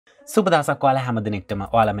සුබදවසක් ඔයාලා හැමදෙනෙක්ටම.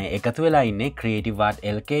 ඔයාලා මේ එකතු වෙලා ඉන්නේ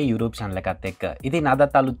CREATIVEARTLK YouTube channel එකත් එක්ක. ඉතින්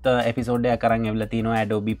අදත් අලුත් එපිසෝඩ් එකක් අරන් එවිලා තිනවා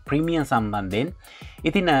Adobe Premiere සම්බන්ධයෙන්.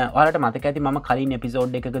 ඉතින් ඔයාලට මතක ඇති මම කලින්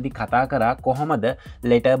එපිසෝඩ් එකකදී කතා කරා කොහොමද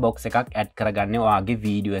letterbox එකක් add කරගන්නේ ඔයාගේ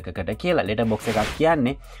වීඩියෝ එකකට කියලා. letterbox එකක්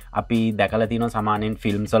කියන්නේ අපි දැකලා තිනවා සාමාන්‍යයෙන්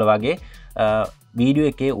ෆිල්ම්ස් වල වගේ වීඩියෝ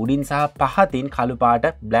එකේ උඩින් සහ පහතින් කළු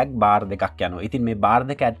පාට black bar දෙකක් යනවා. ඉතින් මේ bar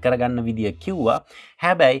දෙක add කරගන්න විදිය කිව්වා.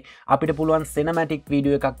 හැබැයි අපිට පුළුවන් cinematic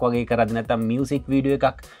video එකක් වගේ කරද්දී නැත්නම් music video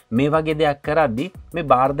එකක් මේ වගේ දෙයක් කරද්දී මේ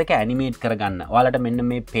bar දෙක animate කරගන්න. ඔයාලට මෙන්න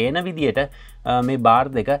මේ පේන විදියට මේ bar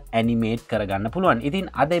දෙක animate කරගන්න පුළුවන්. ඉතින්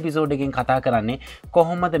අද එපිසෝඩ් එකෙන් කතා කරන්නේ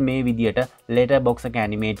කොහොමද මේ විදියට letterbox එක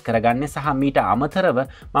animate කරගන්නේ සහ මීට අමතරව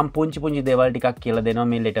මම පුංචි දේවල් ටිකක් කියලා දෙනවා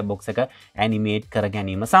මේ letterbox එක animate කර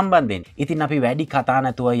ගැනීම සම්බන්ධයෙන්. ඉතින් අපි වැඩි කතා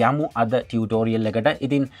නැතුව යමු අද ටියුටෝරියල් එකට.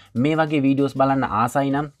 ඉතින් මේ වගේ වීඩියෝස් බලන්න ආසයි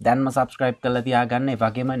නම් දැන්ම subscribe කරලා තියාගන්න. ඒ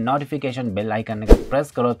වගේම notification bell icon එක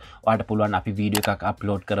press කරොත් ඔයාලට පුළුවන් අපි වීඩියෝ එකක්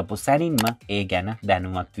upload කරපු සැනින්ම ඒ ගැන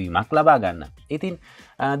දැනුවත් වීමක් ලබා ගන්න. ඉතින්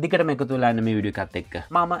දිගටම එකතු වෙලා ඉන්න මේ වීඩියෝ එකත් එක්ක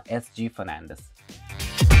මම SG Fernandes.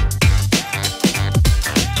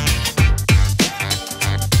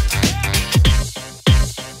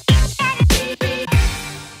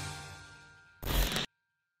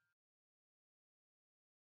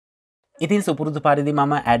 ඉතින් සුපුරුදු පරිදි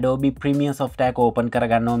මම Adobe Premiere software එක open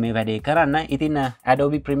කරගන්නවා මේ වැඩේ කරන්න. ඉතින්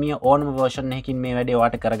Adobe Premiere ඕනම version එකකින් මේ වැඩේ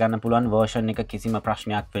ඔයාලට කරගන්න පුළුවන්. version එක කිසිම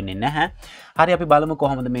ප්‍රශ්නයක් වෙන්නේ නැහැ. හරි අපි බලමු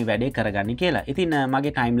කොහොමද මේ වැඩේ කරගන්නේ කියලා. ඉතින්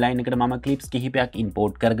මගේ timeline එකට මම clips කිහිපයක්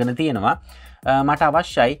import කරගෙන තියෙනවා. මට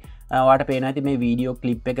අවශ්‍යයි ඔයාලට පේනවා ඇති මේ වීඩියෝ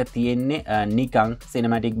ක්ලිප් එක තියෙන්නේ නිකන්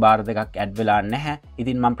cinematic bar දෙකක් add වෙලා නැහැ.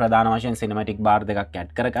 ඉතින් මම ප්‍රධාන වශයෙන් cinematic bar දෙකක්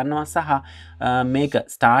add කරගන්නවා සහ මේක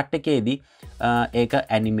start එකේදී ඒක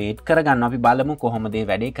animate කරගන්න. අපි බලමු කොහොමද මේ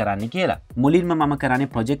වැඩේ කරන්නේ කියලා. මුලින්ම මම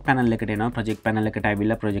කරන්නේ project panel එකට එනවා. project panel එකට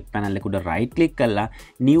ඇවිල්ලා project panel එක උඩ right click කරලා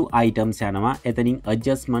new items යනවා. එතනින්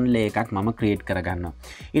adjustment layer එකක් මම create කරගන්නවා.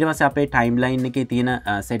 ඊට පස්සේ අපේ timeline එකේ තියෙන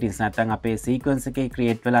settings නැත්නම් අපේ sequence එකේ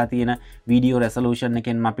create වෙලා තියෙන video resolution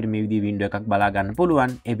එකෙන් අපිට මේ විදිහේ window එකක් බලා ගන්න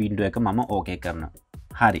පුළුවන්. ඒ window එක මම okay කරනවා.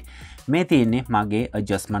 හරි. මේ තියෙන්නේ මගේ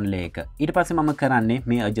adjustment layer එක. ඊට පස්සේ මම කරන්නේ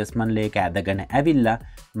මේ adjustment layer එක ඇදගෙන ඇවිල්ලා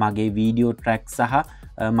මගේ video track සහ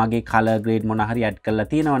මගේ color grade මොන හරි add කරලා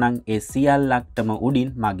තියෙනවා නම් ඒ සියල්ලක්ටම උඩින්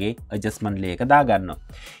මගේ adjustment layer එක දාගන්නවා.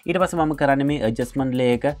 ඊට පස්සේ මම කරන්නේ මේ adjustment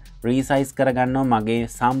layer එක resize කරගන්නවා මගේ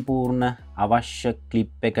සම්පූර්ණ අවශ්‍ය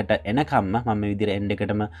clip එකට එනකම්ම මම මේ විදිහට end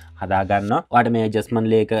එකටම හදා ගන්නවා. ඔයාලට මේ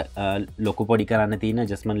adjustment layer එක ලොකු පොඩි කරන්න තියෙන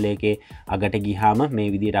adjustment layer එකේ අගට ගියාම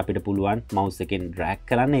මේ විදිහට අපිට පුළුවන් mouse එකෙන් drag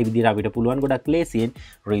කරන්න. ඒ විදිහට අපිට පුළුවන් ගොඩක් ලේසියෙන්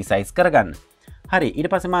resize කරගන්න. හරි ඊට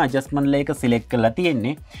පස්සේ මම adjustment layer එක select කරලා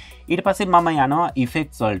තියෙන්නේ. ඊට පස්සේ මම යනවා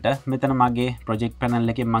effects වලට. මෙතන මගේ project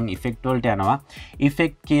panel එකෙන් මම effect වලට යනවා.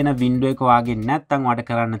 effect කියන window එක වාගේ නැත්නම් ඔයාලට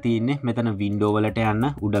කරන්න තියෙන්නේ මෙතන window වලට යන්න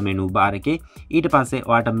උඩ menu bar එකේ. ඊට පස්සේ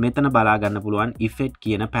ඔයාලට මෙතන බලා ගන්න පුළුවන් effect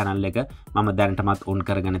කියන panel එක මම දැනටමත් on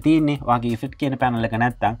කරගෙන තියෙන්නේ. ඔයාගේ effect කියන panel එක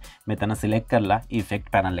නැත්නම් මෙතන select කරලා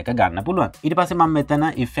effect panel එක ගන්න පුළුවන්. ඊට පස්සේ මම මෙතන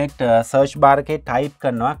effect search bar එකේ type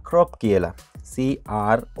කරනවා crop කියලා.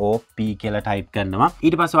 CROP කියලා type කරනවා.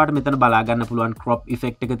 ඊට පස්සේ ඔයාලට මෙතන බලා ගන්න පුළුවන් crop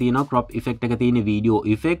effect එක තියෙනවා. crop effect එක තියෙන video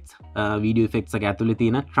effects එක ඇතුලේ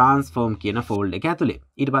තියෙන transform කියන folder එක ඇතුලේ.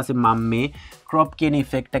 ඊට පස්සේ මම මේ crop කියන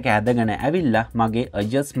effect එක ඇදගෙන ඇවිල්ලා මගේ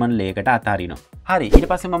adjustment layer එකට අතාරිනවා. හරි ඊට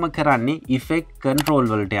පස්සේ මම කරන්නේ effect control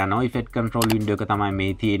වලට යනවා. effect control window එක තමයි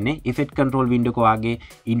මේ තියෙන්නේ. effect control window එක වාගේ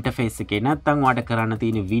interface එකේ නැත්නම් ඔයාලට කරන්න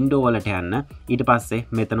තියෙන window වලට යන්න. ඊට පස්සේ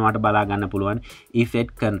මෙතන ඔයාලට බලා ගන්න පුළුවන්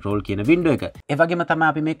effect control කියන window එක. ඒ වගේම තමයි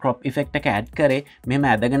අපි මේ crop effect එක add කරේ. මෙහෙම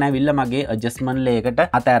ඇදගෙන ඇවිල්ලා මගේ adjustment layer එකට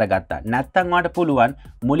අතෑරගත්තා. නැත්නම් ඔයාලට පුළුවන්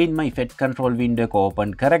මුලින්ම effect control window එක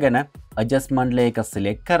open කරගෙන adjustment layer එක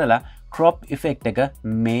select කරලා crop effect එක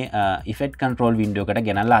මේ effect control window එකට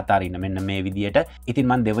ගෙනල්ලා අතාරින්න. මෙන්න මේ විදියට. ඉතින්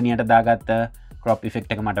මම දෙවනියට දාගත්ත crop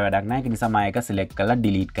effect එක මට වැඩක් නැහැ. ඒ නිසා මම ඒක select කරලා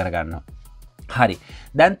delete කරගන්නවා. හරි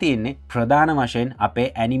දැන් තියෙන්නේ ප්‍රධාන වශයෙන් අපේ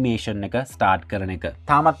animation එක start කරන එක.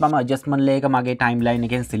 තාමත් මම adjustment layer එක මගේ timeline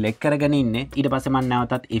එකෙන් select කරගෙන ඉන්නේ. ඊට පස්සේ මම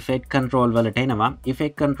නැවතත් effect control වලට එනවා.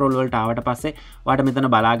 effect control වලට ආවට පස්සේ ඔයාලට මෙතන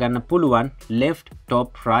බලා ගන්න පුළුවන් left,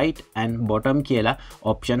 top, right and bottom කියලා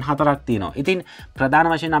option හතරක් තියෙනවා. ඉතින්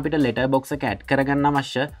ප්‍රධාන වශයෙන් අපිට letterbox එක add කරගන්න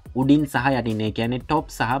අවශ්‍ය උඩින් සහ යටින්. ඒ කියන්නේ top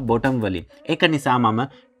සහ bottom වලින්. ඒක නිසා මම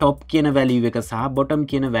top කියන value එක සහ bottom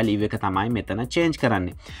කියන value එක තමයි මෙතන change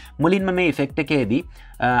කරන්නේ. මුලින්ම මේ effect එකේදී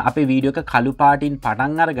අපේ වීඩියෝ එක කළු පාටින්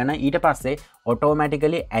පටන් අරගෙන ඊට පස්සේ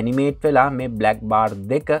automatically animate වෙලා මේ black bar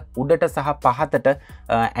දෙක උඩට සහ පහතට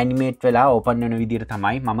animate වෙලා open වෙන විදිහට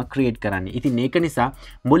තමයි මම create කරන්නේ. ඉතින් ඒක නිසා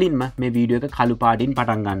මුලින්ම මේ වීඩියෝ එක කළු පාටින්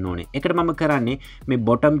පටන් ගන්න ඕනේ. ඒකට මම කරන්නේ මේ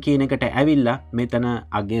bottom කියන එකට ඇවිල්ලා මෙතන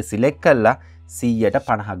අගේ select කරලා 100ට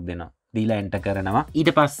 50ක් දෙනවා. දීලා එන්ටර් කරනවා. ඊට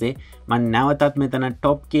පස්සේ මම නැවතත් මෙතන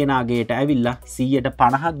top කියන අගයට ඇවිල්ලා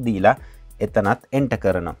 150ක් දීලා එතනත් එන්ටර්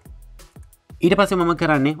කරනවා. ඊට පස්සේ මම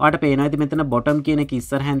කරන්නේ ඔයාලට පේනවා ඇති මෙතන bottom කියන එක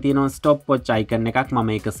ඉස්සරහින් තියෙනවා stopwatch icon එකක්. මම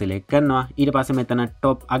ඒක select කරනවා. ඊට පස්සේ මෙතන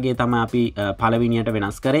top අගේ තමයි අපි පළවෙනියට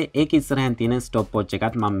වෙනස් කරේ. ඒක ඉස්සරහින් තියෙන stopwatch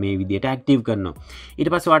එකත් මම මේ විදිහට active කරනවා.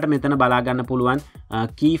 ඊට පස්සේ ඔයාලට මෙතන බලා ගන්න පුළුවන්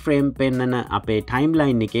keyframe පෙන්නන අපේ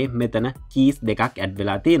timeline එකේ මෙතන keys දෙකක් add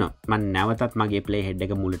වෙලා තියෙනවා. මම නැවතත් මගේ playhead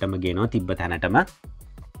එක මුලටම ගේනවා තිබ්බ තැනටම.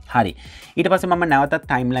 හරි. ඊට පස්සේ මම නැවතත්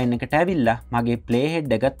timeline එකට ඇවිල්ලා මගේ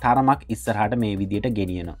playhead එක තරමක් ඉස්සරහට මේ විදිහට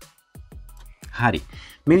ගෙනියනවා. හරි.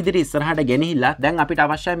 මේ විදිහට ඉස්සරහට ගෙනහිලා දැන් අපිට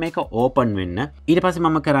අවශ්‍යයි මේක ඕපන් වෙන්න. ඊට පස්සේ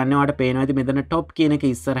මම කරන්නේ ඔයාලට පේනවා ඇති මෙතන top කියන එක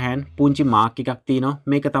ඉස්සරහින් පුංචි මාක් එකක් තියෙනවා.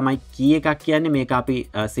 මේක තමයි key එකක් කියන්නේ. මේක අපි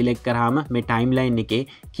select කරාම මේ timeline එකේ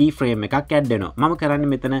keyframe එකක් add වෙනවා. මම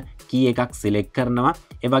කරන්නේ මෙතන key එකක් select කරනවා.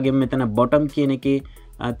 ඒ වගේම මෙතන bottom කියන එකේ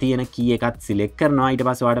තියෙන key එකත් select කරනවා. ඊට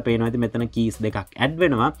පස්සේ ඔයාලට පේනවා ඇති මෙතන keys දෙකක් add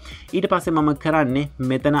වෙනවා. ඊට පස්සේ මම කරන්නේ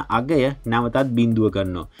මෙතන අගය නැවතත් බිඳුව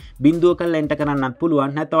කරනවා. බිඳුව කරලා enter කරන්නත්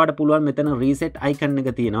පුළුවන්. නැත්නම් ඔයාලට පුළුවන් මෙතන reset icon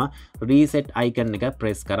එක තියෙනවා. reset icon එක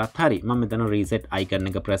press කරත් හරි. මම මෙතන reset icon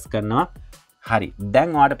එක press කරනවා. හරි.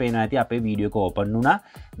 දැන් ඔයාලට පේනවා ඇති අපේ වීඩියෝ එක open වුණා.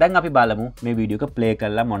 දැන් අපි බලමු මේ වීඩියෝ එක play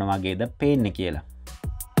කරලා මොන වගේද පේන්නේ කියලා.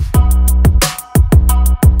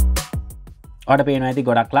 ඔයාලට පේනවා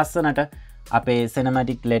ඇති ගොඩක් ලස්සනට අපේ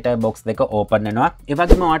cinematic letterbox දෙක open වෙනවා. ඒ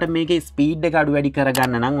වගේම ඔයාලට මේකේ speed එක අඩු වැඩි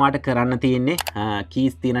කරගන්න නම් ඔයාලට කරන්න තියෙන්නේ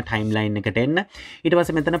keys තියෙන timeline එකට එන්න. ඊට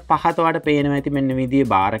පස්සේ මෙතන පහත ඔයාලට පේනවා ඇති මෙන්න මේ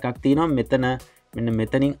විදිහේ bar එකක් තියෙනවා. මෙන්න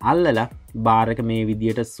මෙතනින් අල්ලලා bar එක මේ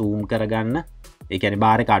විදිහට zoom කරගන්න. ඒ කියන්නේ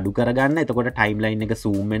bar එක අඩු කරගන්න. එතකොට timeline එක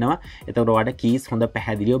zoom වෙනවා. එතකොට ඔයාලට keys හොඳ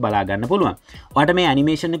පැහැදිලිව බලා ගන්න පුළුවන්. ඔයාලට මේ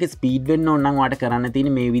animation එකේ speed වෙන්න ඕන නම් ඔයාලට කරන්න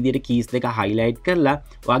තියෙන්නේ මේ විදිහට keys දෙක highlight කරලා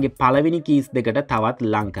ඔයාගේ පළවෙනි keys දෙකට තවත්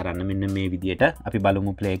ලං කරන්න. මෙන්න මේ විදිහට අපි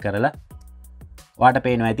බලමු play කරලා. ඔයාලට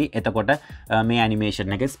පේනවා ඇති එතකොට මේ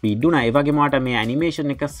animation එක speed උනා. ඒ වගේම ඔයාලට මේ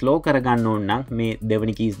animation එක slow කරගන්න ඕන නම් මේ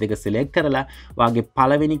දෙවෙනි keys දෙක select කරලා ඔයාගේ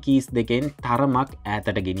පළවෙනි keys දෙකෙන් තරමක්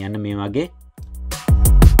ඈතට ගෙනියන්න මේ වගේ.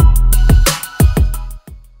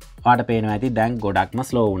 ඔයාලට පේනවා ඇති දැන් ගොඩක්ම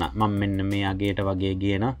ස්ලෝ වුණා. මම මෙන්න මේ අගේට වගේ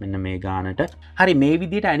ගේනවා. මෙන්න මේ ගානට. හරි මේ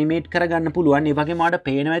විදිහට ඇනිමේට් කරගන්න පුළුවන්. ඒ වගේම ඔයාලට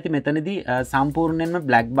පේනවා ඇති මෙතනදී සම්පූර්ණයෙන්ම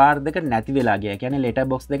black bar දෙක නැති වෙලා ගියා. කියන්නේ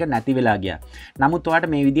letterbox දෙක නැති වෙලා ගියා. නමුත්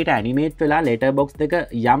ඔයාලට මේ විදිහට ඇනිමේට් වෙලා letterbox දෙක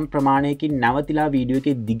යම් ප්‍රමාණයකින් නැවතිලා වීඩියෝ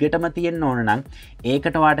එකේ දිගටම තියෙන්න ඕන නම්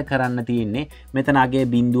ඒකට ඔයාලට කරන්න තියෙන්නේ මෙතන අගේ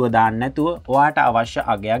බිඳුව දාන්න නැතුව ඔයාලට අවශ්‍ය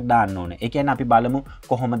අගයක් දාන්න ඕනේ. ඒ කියන්නේ අපි බලමු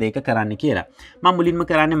කොහොමද ඒක කරන්න කියලා. මම මුලින්ම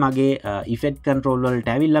කරන්නේ මගේ effect control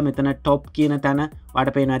වලට ඇවිල්ලා මෙතන top කියන තැන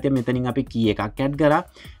ඔයාලට පේනවා ඇති මෙතනින් අපි key එකක් add කරා.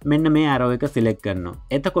 මෙන්න මේ arrow එක select කරනවා.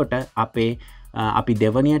 එතකොට අපි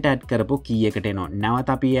දෙවනියට add කරපු key එකට එනවා.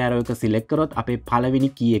 නැවත අපි arrow එක select කරොත් අපේ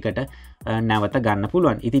පළවෙනි key එකට නැවත ගන්න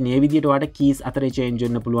පුළුවන්. ඉතින් මේ විදිහට ඔයාලට keys අතරේ change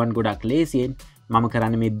වෙන්න පුළුවන් ගොඩක් ලේසියෙන්. මම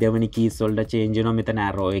කරන්නේ මේ දෙවනි keys වලට change වෙනවා මෙතන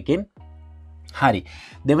arrow එකෙන්. හරි.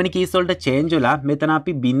 දෙවනි keys වලට change වෙලා මෙතන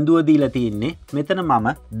අපි බිඳුව දීලා තින්නේ. මෙතන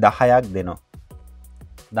මම 10ක් දෙනවා.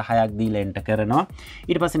 10ක් දීලා enter කරනවා.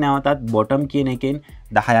 ඊට පස්සේ නැවතත් bottom කියන එකෙන්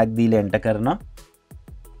 10ක් දීලා enter කරනවා.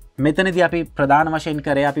 මෙතනදී අපි ප්‍රධාන වශයෙන්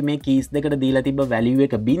කරේ අපි මේ keys දෙකට දීලා තිබ්බ value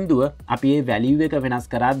එක බිඳුව අපි ඒ value එක වෙනස්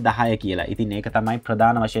කරා 10 කියලා. ඉතින් ඒක තමයි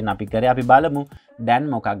ප්‍රධාන වශයෙන් අපි කරේ. අපි බලමු දැන්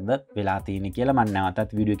මොකක්ද වෙලා තියෙන්නේ කියලා. මම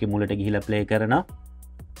නැවතත් වීඩියෝ එකේ මුලට ගිහිල්ලා play කරනවා.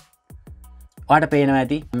 ඔයාලට පේනවා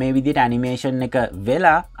ඇති මේ විදිහට animation එක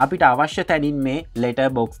වෙලා අපිට අවශ්‍ය තැනින් මේ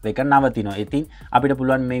letterbox දෙක නවතිනවා. ඉතින් අපිට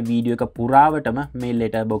පුළුවන් මේ වීඩියෝ එක පුරාවටම මේ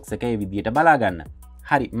letterbox එක ඒ විදිහට බලා ගන්න.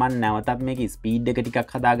 හරි මම නැවතත් මේකේ speed එක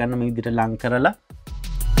ටිකක් හදා ගන්න මේ විදිහට ලං කරලා.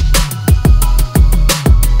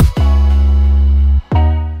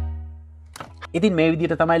 ඉතින් මේ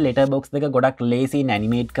විදිහට තමයි letterbox දෙක ගොඩක් ලේසියෙන්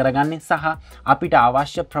animate කරගන්නේ සහ අපිට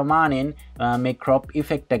අවශ්‍ය ප්‍රමාණයෙන් මේ crop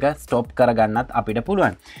effect එක stop කරගන්නත් අපිට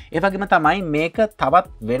පුළුවන්. ඒ වගේම තමයි මේක තවත්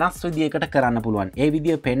වෙනස් විදිහකට කරන්න පුළුවන්. ඒ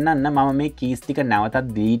විදිහ පෙන්වන්න මම මේ keys ටික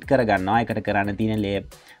නැවතත් delete කරගන්නවා. ඒකට කරන්න තියෙන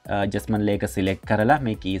adjustment layer එක select කරලා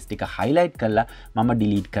මේ keys ටික highlight කරලා මම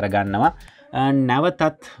delete කරගන්නවා.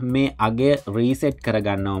 නැවතත් මේ අගය reset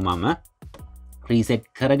කරගන්නවා මම.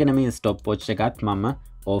 reset කරගෙන මේ stopwatch එකත් මම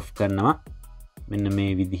off කරනවා. මෙන්න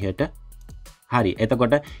මේ විදිහට. හරි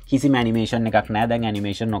එතකොට කිසිම ඇනිමේෂන් එකක් නෑ. දැන්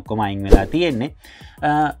ඇනිමේෂන් ඔක්කොම අයින් වෙලා තියෙන්නේ.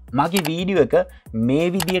 මගේ වීඩියෝ එක මේ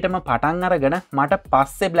විදිහටම පටන් අරගෙන මට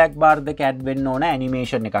පස්සේ black bar දෙක add වෙන්න ඕන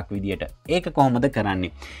ඇනිමේෂන් එකක් විදිහට. ඒක කොහොමද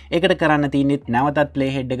කරන්නේ? ඒකට කරන්න තියෙන්නේ නැවතත්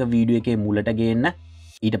playhead එක වීඩියෝ එකේ මුලට ගේන්න.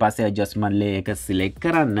 ඊට පස්සේ adjustment layer එක select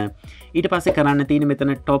කරන්න. ඊට පස්සේ කරන්න තියෙන්නේ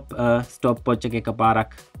මෙතන top stopwatch එක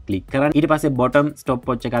එකපාරක් click කරන්න. ඊට පස්සේ bottom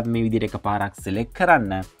stopwatch එකත් මේ විදිහට එකපාරක් select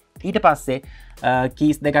කරන්න. ඊට පස්සේ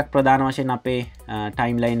keys දෙකක් ප්‍රධාන වශයෙන් අපේ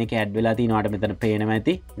timeline එකේ add වෙලා තිනවාට මෙතන පේනවා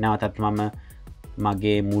ඇති. නැවතත් මම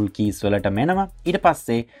මගේ මුල් කීස් වලට මෙනවා. ඊට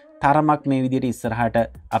පස්සේ තරමක් මේ විදිහට ඉස්සරහට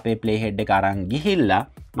අපේ ප්ලේ හෙඩ් එක අරන් ගිහිල්ලා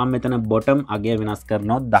මම මෙතන බොටම් අගය වෙනස්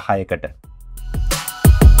කරනවා 10කට.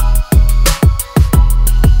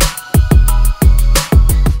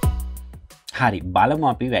 හරි බලමු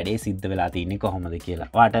අපි වැඩේ සිද්ධ වෙලා තින්නේ කොහොමද කියලා.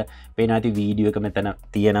 ඔයාලට පේනවා ඇති වීඩියෝ එක මෙතන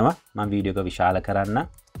තියෙනවා. මම වීඩියෝ එක විශාල කරන්න.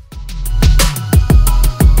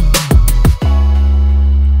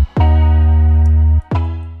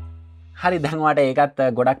 හරි දැන් ඔයාලට ඒකත්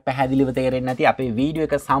ගොඩක් පැහැදිලිව තේරෙන්නේ නැති අපේ වීඩියෝ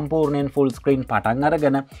එක සම්පූර්ණයෙන් ෆුල් ස්ක්‍රීන් පටන්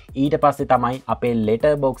අරගෙන ඊට පස්සේ තමයි අපේ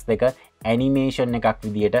ලෙටර් බොක්ස් එක ඇනිමේෂන් එකක්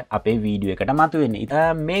විදියට අපේ වීඩියෝ එකට මතුවෙන්නේ.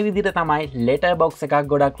 මේ විදිහට තමයි ලෙටර් බොක්ස් එකක්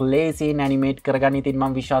ගොඩක් ලේසියෙන් ඇනිමේට් කරගන්න. ඉතින්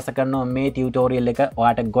මම විශ්වාස කරනවා මේ ටියුටෝරියල් එක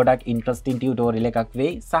ඔයාලට ගොඩක් ඉන්ටරෙස්ටිං ටියුටෝරියල් එකක්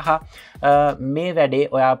වෙයි සහ මේ වැඩේ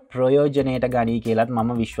ඔයා ප්‍රයෝජනයට ගනී කියලාත්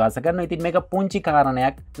මම විශ්වාස කරනවා. ඉතින් මේක පුංචි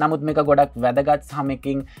කාරණයක්. නමුත් මේක ගොඩක් වැදගත් සහ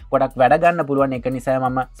මේකෙන් ගොඩක් වැඩ ගන්න පුළුවන්. ඒක නිසා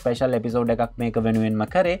මම ස්පෙෂල් එපිසෝඩ් එකක් මේක වෙනුවෙන්ම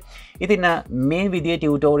කරේ. ඉතින් මේ විදිහේ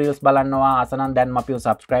ටියුටෝරියල්ස් බලන්නවා ආසනම් දැන් අපිව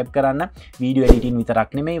සබ්ස්ක්‍රයිබ් කරන්න. වීඩියෝ එඩිටින්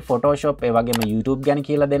විතරක් නෙමෙයි ෆොටෝෂොප් ඒ වගේම YouTube ගැන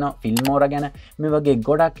කියලා දෙනවා ෆිල්මෝරා ගැන මේ වගේ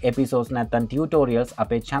ගොඩක් එපිසෝඩ්ස් නැත්නම් ටියුටෝරියල්ස්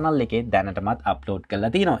අපේ channel එකේ දැනටමත් අප්ලෝඩ් කරලා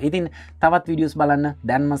තියෙනවා. ඉතින් තවත් වීඩියෝස් බලන්න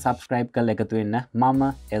දැන්ම subscribe කරලා එකතු වෙන්න. මම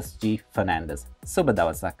SG Fernandes. සුබ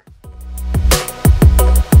දවසක්.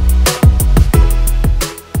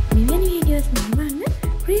 මෙවැනි වීඩියෝස් බලන්න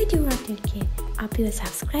CREATIVEARTLK අපිව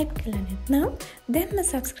subscribe කරලා නැත්නම් දැන්ම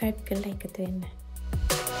subscribe කරලා එකතු වෙන්න.